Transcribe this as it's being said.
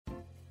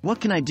What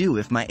can I do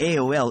if my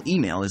AOL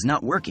email is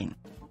not working?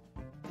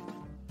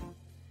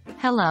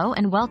 Hello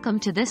and welcome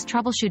to this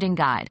troubleshooting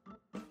guide.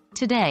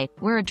 Today,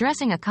 we're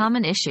addressing a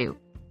common issue: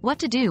 what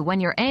to do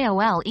when your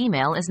AOL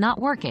email is not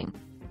working.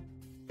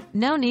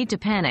 No need to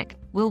panic,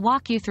 we'll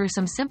walk you through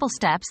some simple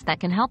steps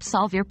that can help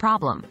solve your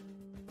problem.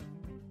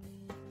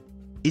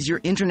 Is your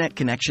internet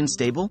connection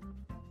stable?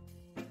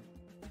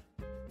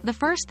 The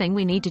first thing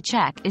we need to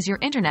check is your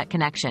internet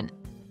connection.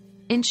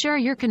 Ensure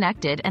you're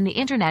connected and the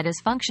internet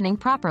is functioning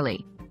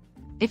properly.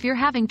 If you're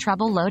having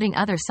trouble loading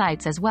other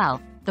sites as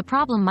well, the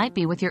problem might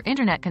be with your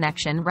internet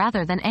connection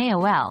rather than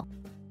AOL.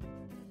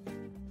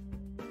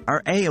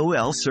 Are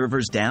AOL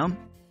servers down?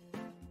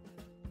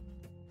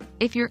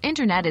 If your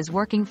internet is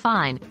working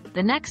fine,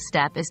 the next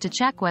step is to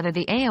check whether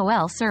the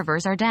AOL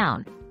servers are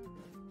down.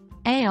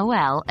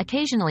 AOL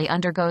occasionally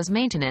undergoes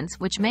maintenance,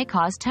 which may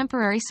cause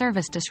temporary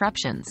service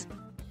disruptions.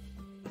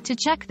 To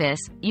check this,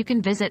 you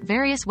can visit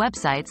various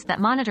websites that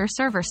monitor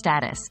server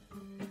status.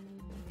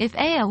 If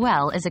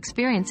AOL is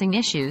experiencing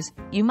issues,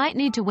 you might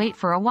need to wait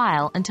for a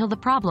while until the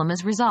problem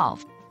is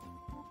resolved.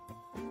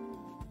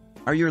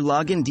 Are your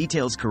login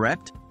details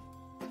correct?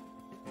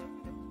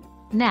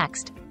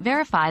 Next,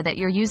 verify that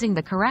you're using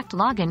the correct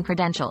login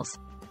credentials.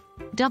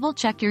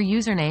 Double-check your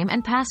username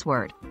and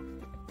password.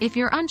 If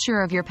you're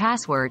unsure of your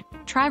password,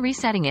 try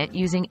resetting it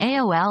using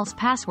AOL's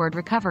password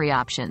recovery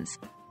options.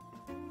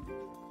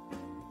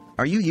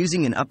 Are you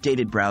using an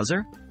updated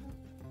browser?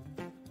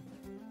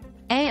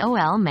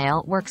 AOL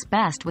Mail works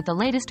best with the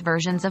latest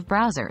versions of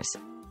browsers.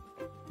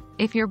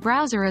 If your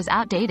browser is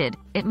outdated,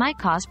 it might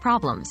cause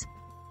problems.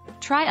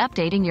 Try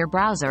updating your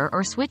browser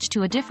or switch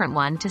to a different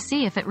one to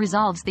see if it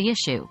resolves the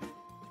issue.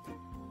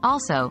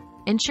 Also,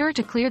 ensure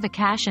to clear the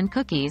cache and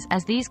cookies,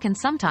 as these can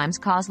sometimes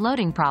cause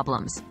loading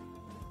problems.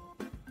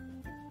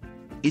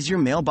 Is your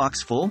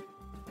mailbox full?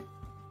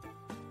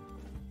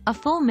 A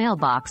full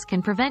mailbox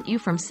can prevent you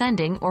from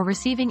sending or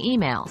receiving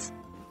emails.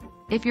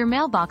 If your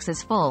mailbox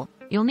is full,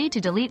 you'll need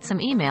to delete some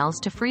emails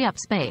to free up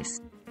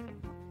space.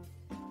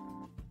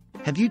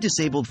 Have you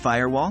disabled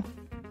Firewall?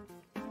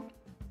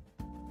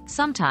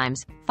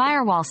 Sometimes,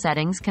 Firewall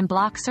settings can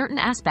block certain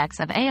aspects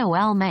of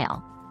AOL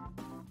Mail.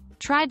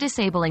 Try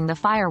disabling the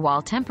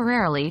Firewall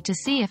temporarily to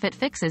see if it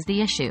fixes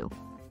the issue.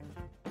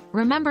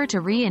 Remember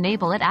to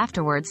re-enable it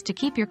afterwards to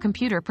keep your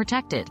computer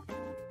protected.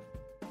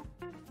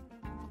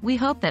 We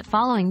hope that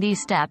following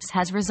these steps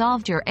has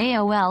resolved your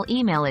AOL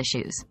email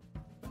issues.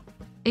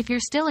 If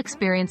you're still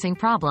experiencing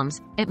problems,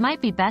 it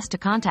might be best to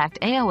contact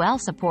AOL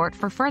support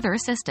for further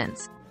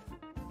assistance.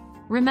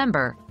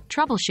 Remember,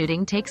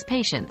 troubleshooting takes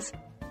patience.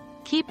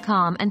 Keep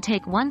calm and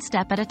take one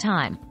step at a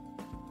time.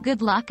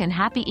 Good luck and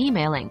happy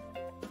emailing!